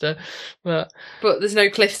poster. But there's no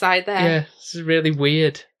cliffside there. Yeah, it's really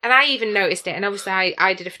weird. And I even noticed it, and obviously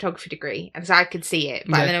I did a photography degree, and so I could see it.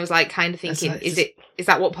 But then I was like, kind of thinking, is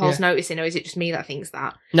that what Paul's noticing, or is it just me that thinks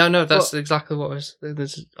that? No, that's exactly what was.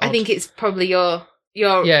 I think it's probably your.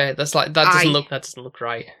 Yeah, that's like that doesn't look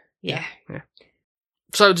right. Yeah.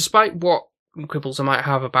 So, despite what quibbles I might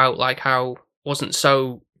have about like how wasn't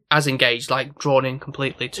so as engaged, like drawn in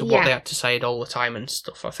completely to what they had to say all the time and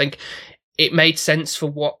stuff, I think it made sense for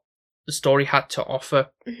what the story had to offer,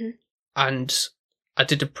 and I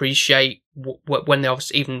did appreciate when they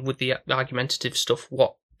obviously, even with the argumentative stuff,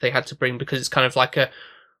 what they had to bring, because it's kind of like a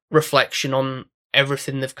reflection on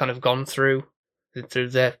everything they've kind of gone through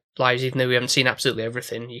their lives. Even though we haven't seen absolutely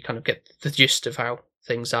everything, you kind of get the gist of how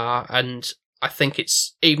things are. And I think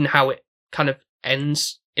it's even how it kind of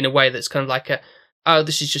ends in a way that's kind of like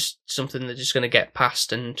this is just something they're just going to get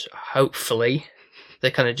past, and hopefully they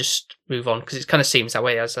kind of just move on, because it kind of seems that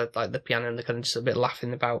way as like the piano, and they're kind of just a bit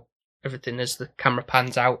laughing about everything as the camera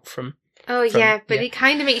pans out from. It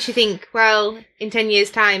kind of makes you think, well, in 10 years'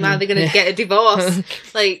 time, are they going to get a divorce?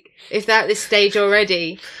 Like, if they're at this stage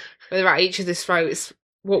already, where they're at each other's throats,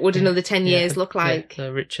 what would another 10 years look like?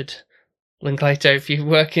 Richard Linklater, if you're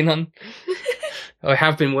working on, or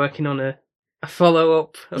have been working on a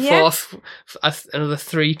follow-up, fourth, another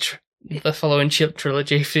 3, the following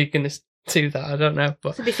trilogy, if you're going to do that. I don't know,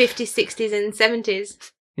 but Could be 50s, 60s, and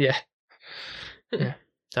 70s. yeah, yeah,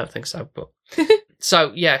 don't think so. But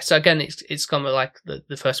so again, it's kind of like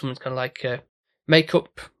the first one's kind of like make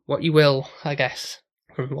up what you will, I guess,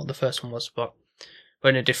 from what the first one was, but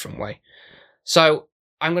in a different way. So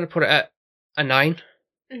I'm going to put it at a 9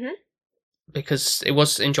 because it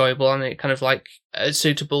was enjoyable and it kind of like a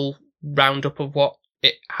suitable roundup of what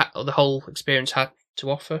the whole experience had to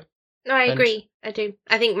offer. No, I agree. I do.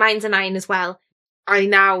 I think mine's a 9 as well. I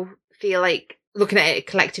now feel like, looking at it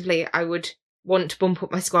collectively, I would want to bump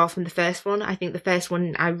up my score from the first one. I think the first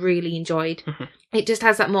one I really enjoyed. It just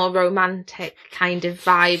has that more romantic kind of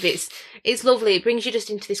vibe. It's lovely. It brings you just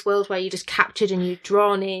into this world where you're just captured and you're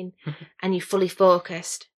drawn in and you're fully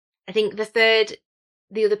focused. I think the third,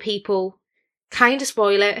 the other people kind of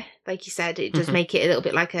spoil it. Like you said, it does make it a little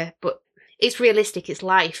bit like but it's realistic. It's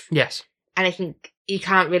life. Yes. And I think you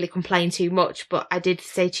can't really complain too much. But I did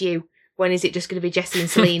say to you, when is it just going to be Jessie and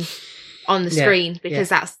Celine on the screen? Because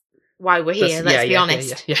that's why we're here, let's be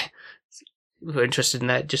honest. Yeah. We're interested in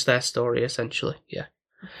their story, essentially, yeah.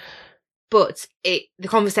 But the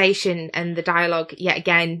conversation and the dialogue, yet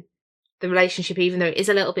again, the relationship, even though it is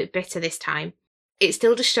a little bit bitter this time, it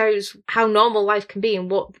still just shows how normal life can be and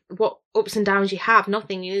what ups and downs you have.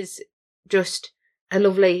 Nothing is just a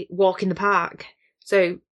lovely walk in the park.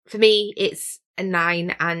 So for me, it's a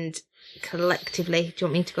 9, and collectively, do you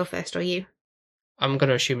want me to go first or you? I'm going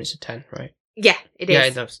to assume it's a 10, right? Yeah, it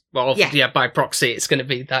is. Yeah, well, by proxy, it's going to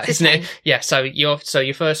be that, isn't it? Yeah. So your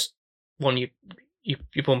first one, you're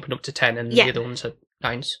bumping up to 10, and the other ones are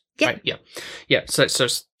 9s, right? Yeah. So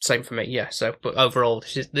same for me. Yeah. So, but overall,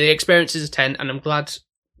 the experience is a 10, and I'm glad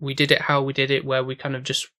we did it how we did it, where we kind of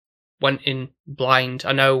just went in blind.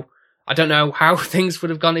 I don't know how things would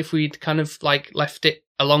have gone if we'd kind of like left it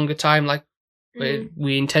a longer time, like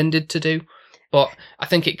we intended to do. But I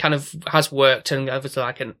think it kind of has worked, and obviously,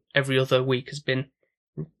 like every other week has been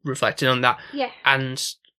reflecting on that. Yeah. And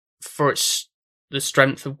for the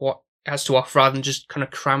strength of what it has to offer, rather than just kind of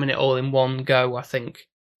cramming it all in one go, I think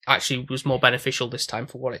actually was more beneficial this time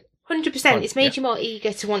for what it. 100%. It's made you more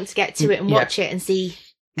eager to want to get to it and watch it and see,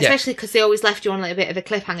 especially because they always left you on a little bit of a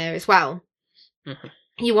cliffhanger as well.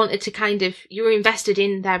 You wanted to you were invested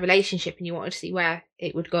in their relationship and you wanted to see where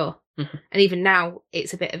it would go. And even now,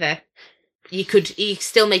 it's a bit of a. You're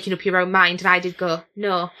still making up your own mind, and I did go,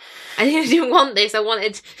 no, I didn't want this. I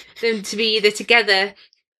wanted them to be either together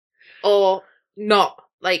or not.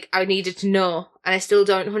 Like, I needed to know, and I still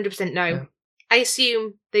don't 100% know. Yeah. I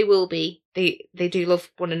assume they will be. They do love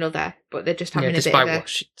one another, but they're just having a bit of despite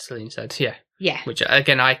what Celine said, yeah. Which,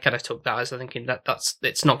 again, I kind of took that as thinking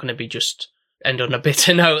it's not going to be just end on a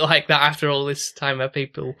bitter note like that after all this time where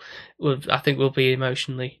people will be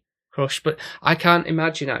emotionally crushed. But I can't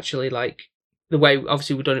imagine, actually, like, the way,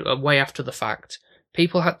 obviously we've done it way after the fact,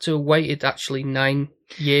 people had to have waited actually 9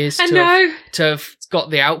 years to have got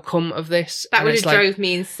the outcome of this. That would have drove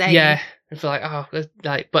me insane. Yeah. I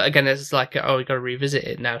feel but again, it's like, we got to revisit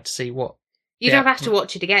it now to see what. You don't have to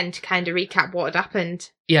watch it again to kind of recap what had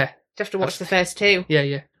happened. Yeah. You have to watch the first 2.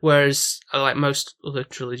 Yeah. Whereas, like most other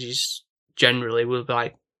trilogies generally will be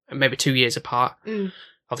like maybe 2 years apart.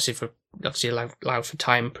 Obviously allow for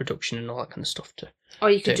time, production and all that kind of stuff to. Or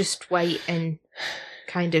you could just wait and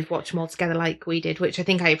kind of watch them all together like we did, which I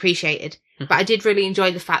think I appreciated. But I did really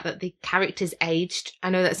enjoy the fact that the characters aged. I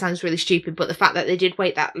know that sounds really stupid, but the fact that they did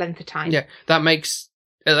wait that length of time. Yeah, that makes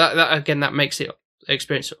that makes it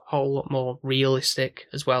experience a whole lot more realistic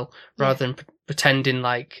as well, rather than pretending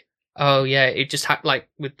like, oh yeah, it just happened, like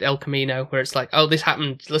with El Camino, where it's like, oh, this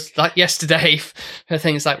happened like yesterday. For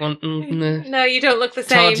things like, no, you don't look the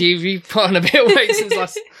same. Todd, you put on a bit of weight since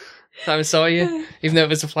last time I saw you, even though it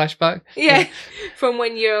was a flashback. Yeah, from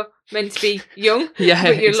when you're meant to be young. Yeah,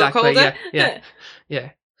 but you exactly. Look older.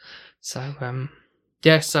 Yeah.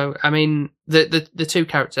 So I mean, the 2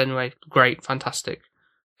 characters anyway, great, fantastic.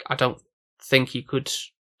 I don't think you could.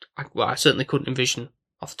 I certainly couldn't envision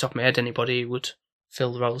off the top of my head anybody who would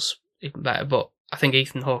fill the roles even better. But I think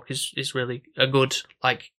Ethan Hawke is really a good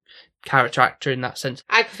character actor in that sense.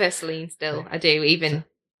 I prefer Celine still. I do, even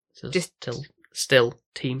still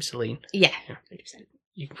Team Celine. Yeah. 100%.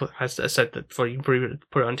 You can put, as I said that before, you can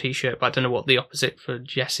put it on T-shirt, but I don't know what the opposite for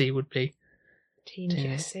Jessie would be. Team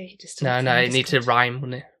Jessie. No, it needs to rhyme,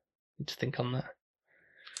 wouldn't it? Need to think on that.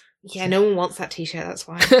 Yeah, no one wants that T-shirt. That's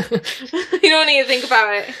why. You don't need to think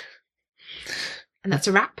about it. And that's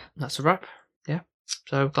a wrap. That's a wrap. Yeah.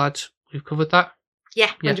 So glad we've covered that.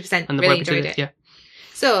 Yeah, 100%. And the really way enjoyed it. Yeah.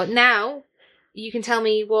 So now you can tell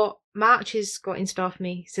me what March has got in store for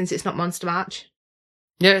me, since it's not Monster March.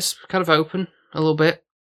 Yeah, it's kind of open a little bit.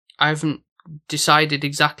 I haven't decided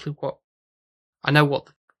exactly what I know what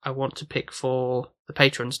I want to pick for the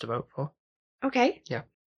patrons to vote for. Okay. Yeah.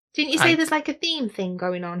 Didn't you say there's like a theme thing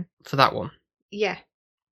going on? For that one. Yeah.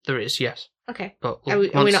 There is, yes. Okay. But Are we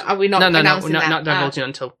not announcing we're that? not divulging it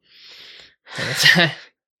until...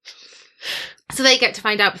 So they get to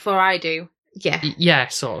find out before I do. Yeah. Yeah,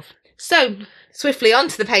 sort of. So, swiftly on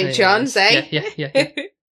to the Patreons, eh? Yeah.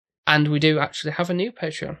 And we do actually have a new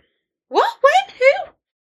Patreon. What? When? Who?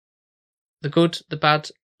 The Good, the Bad,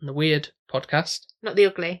 and the Weird podcast. Not the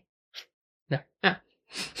ugly. No. Oh.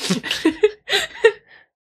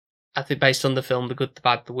 I think based on the film The Good, the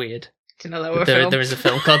Bad, the Weird. There is a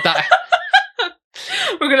film called that.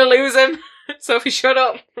 We're going to lose him. Sophie, shut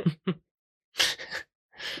up.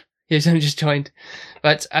 Yes, I'm just joined.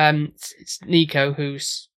 But it's Nico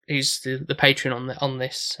who's the patron on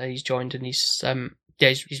this. He's joined and he's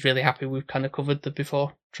really happy we've kind of covered the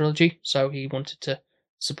Before trilogy, so he wanted to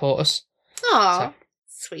support us. Aw, so,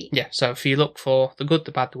 sweet. Yeah, so if you look for The Good,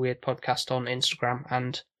 the Bad, the Weird podcast on Instagram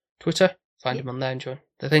and Twitter, find him on there and join.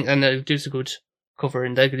 I think and they do a good cover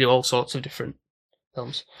and they do all sorts of different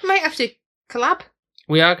films. Might have to collab.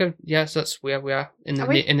 We are going. Yes, we are in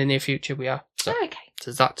the near future. We are. So okay.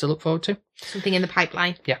 There's that to look forward to. Something in the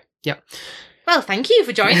pipeline. Yeah. Well, thank you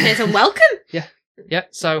for joining us and welcome. Yeah.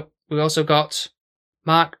 So we also got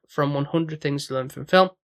Mark from 100 Things to Learn from Film,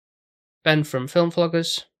 Ben from Film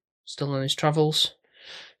Vloggers, still on his travels.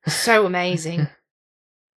 So amazing.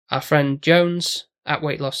 Our friend Jones at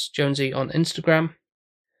Weight Loss Jonesy on Instagram,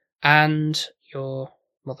 and your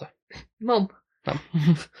mother, Mum. Mum.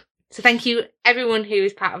 So thank you, everyone who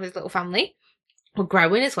is part of his little family. We're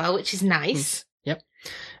growing as well, which is nice. Yep.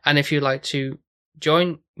 And if you'd like to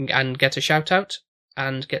join and get a shout out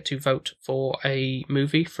and get to vote for a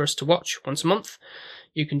movie for us to watch once a month,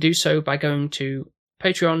 you can do so by going to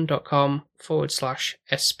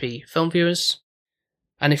patreon.com/SP Filmviewers.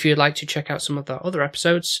 And if you'd like to check out some of the other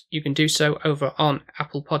episodes, you can do so over on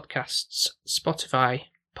Apple Podcasts, Spotify,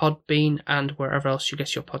 Podbean, and wherever else you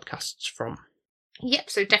get your podcasts from.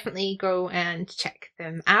 Yep, so definitely go and check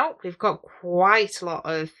them out. We've got quite a lot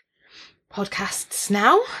of podcasts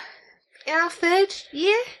now. In our third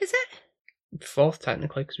year, is it? Fourth,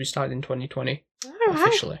 technically, because we started in 2020. All right.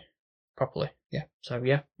 Officially. Properly. Yeah. So,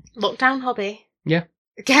 yeah. Lockdown hobby. Yeah.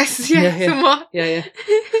 I guess, somewhat. Yeah.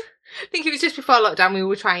 I think it was just before lockdown we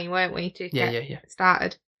were trying, weren't we, to get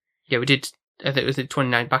started. Yeah, we did. I think it was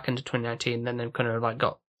back into 2019, then kind of like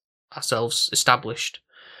got ourselves established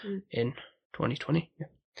in 2020. Yeah.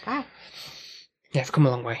 Wow. Yeah, we've come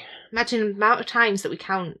a long way. Imagine the amount of times that we've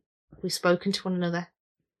spoken to one another.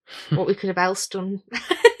 What we could have else done.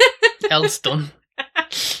 Else done.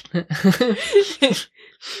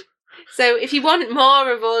 So if you want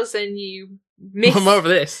more of us and you miss... more of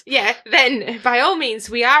this? Yeah, then by all means,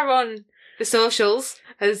 we are on the socials,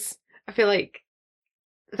 as I feel like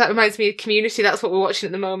that reminds me of Community. That's what we're watching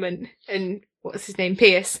at the moment. And what's his name?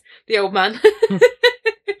 Pierce, the old man.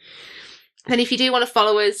 And if you do want to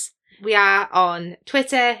follow us, we are on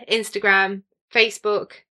Twitter, Instagram,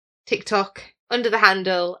 Facebook, TikTok, under the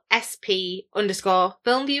handle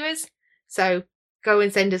SP_filmviewers. So go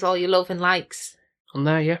and send us all your love and likes. On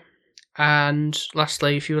there, yeah. And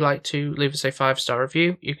lastly, if you would like to leave us a 5-star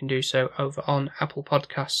review, you can do so over on Apple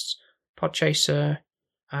Podcasts, Podchaser,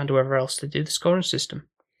 and wherever else they do the scoring system.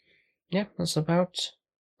 Yeah, that's about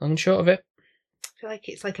long and short of it. I feel like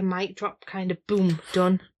it's like a mic drop kind of boom,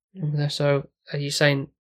 done. So,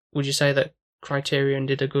 would you say that Criterion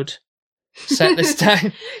did a good set this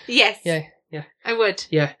time? Yes. Yeah. I would.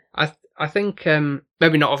 Yeah, I think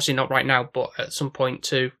maybe obviously not right now, but at some point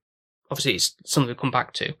too. Obviously, it's something we'll come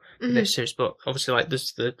back to with this series, but obviously, like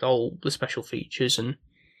there's the special features and.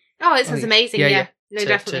 Oh, it sounds amazing! Yeah. No,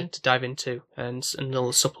 definitely to dive into and all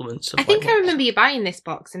the supplements. I think I remember you buying this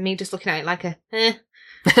box and me just looking at it like a.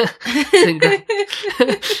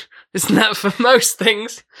 Isn't that for most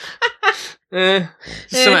things?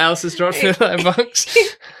 Someone else has dropped through that box.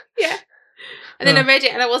 Yeah. And then I read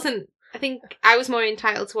it and I think I was more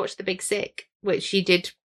entitled to watch The Big Sick, which you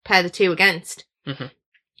did pair the two against. Mm-hmm.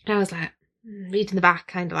 And I was like, reading the back,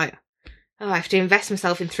 kind of like, oh, I have to invest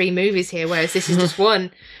myself in 3 movies here, whereas this is just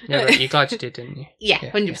one. Yeah, but you're glad you did, didn't you? Yeah,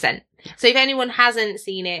 100%. Yeah. So if anyone hasn't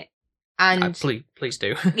seen it, and please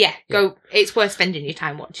do. Yeah, go. It's worth spending your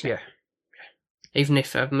time watching it. Yeah. Even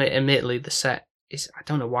if, admittedly, the set is, I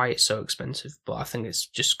don't know why it's so expensive, but I think it's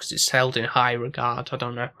just because it's held in high regard. I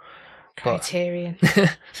don't know. Criterion.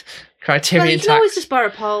 Criterion. Well, you can always just borrow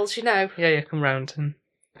Paul's, Yeah, come round and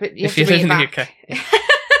if you live in the UK.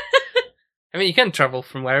 I mean, you can travel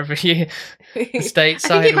from wherever you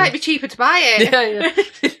stateside. I think it might be cheaper to buy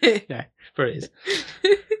it. Yeah, but it is.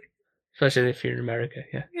 Especially if you're in America,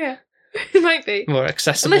 yeah. Yeah. It might be. more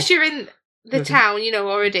accessible. Unless you're in the Mhm. town,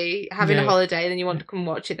 already having Yeah. a holiday, and then you want to come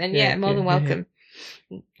watch it, then Yeah, more than yeah, yeah. welcome.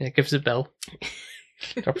 Yeah, give us a bell.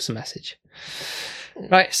 Drop us a message.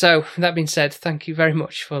 Right, so that being said, thank you very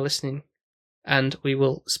much for listening, and we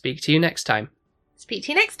will speak to you next time. Speak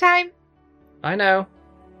to you next time. Bye now.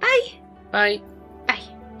 Bye. Bye. Bye.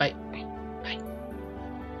 Bye.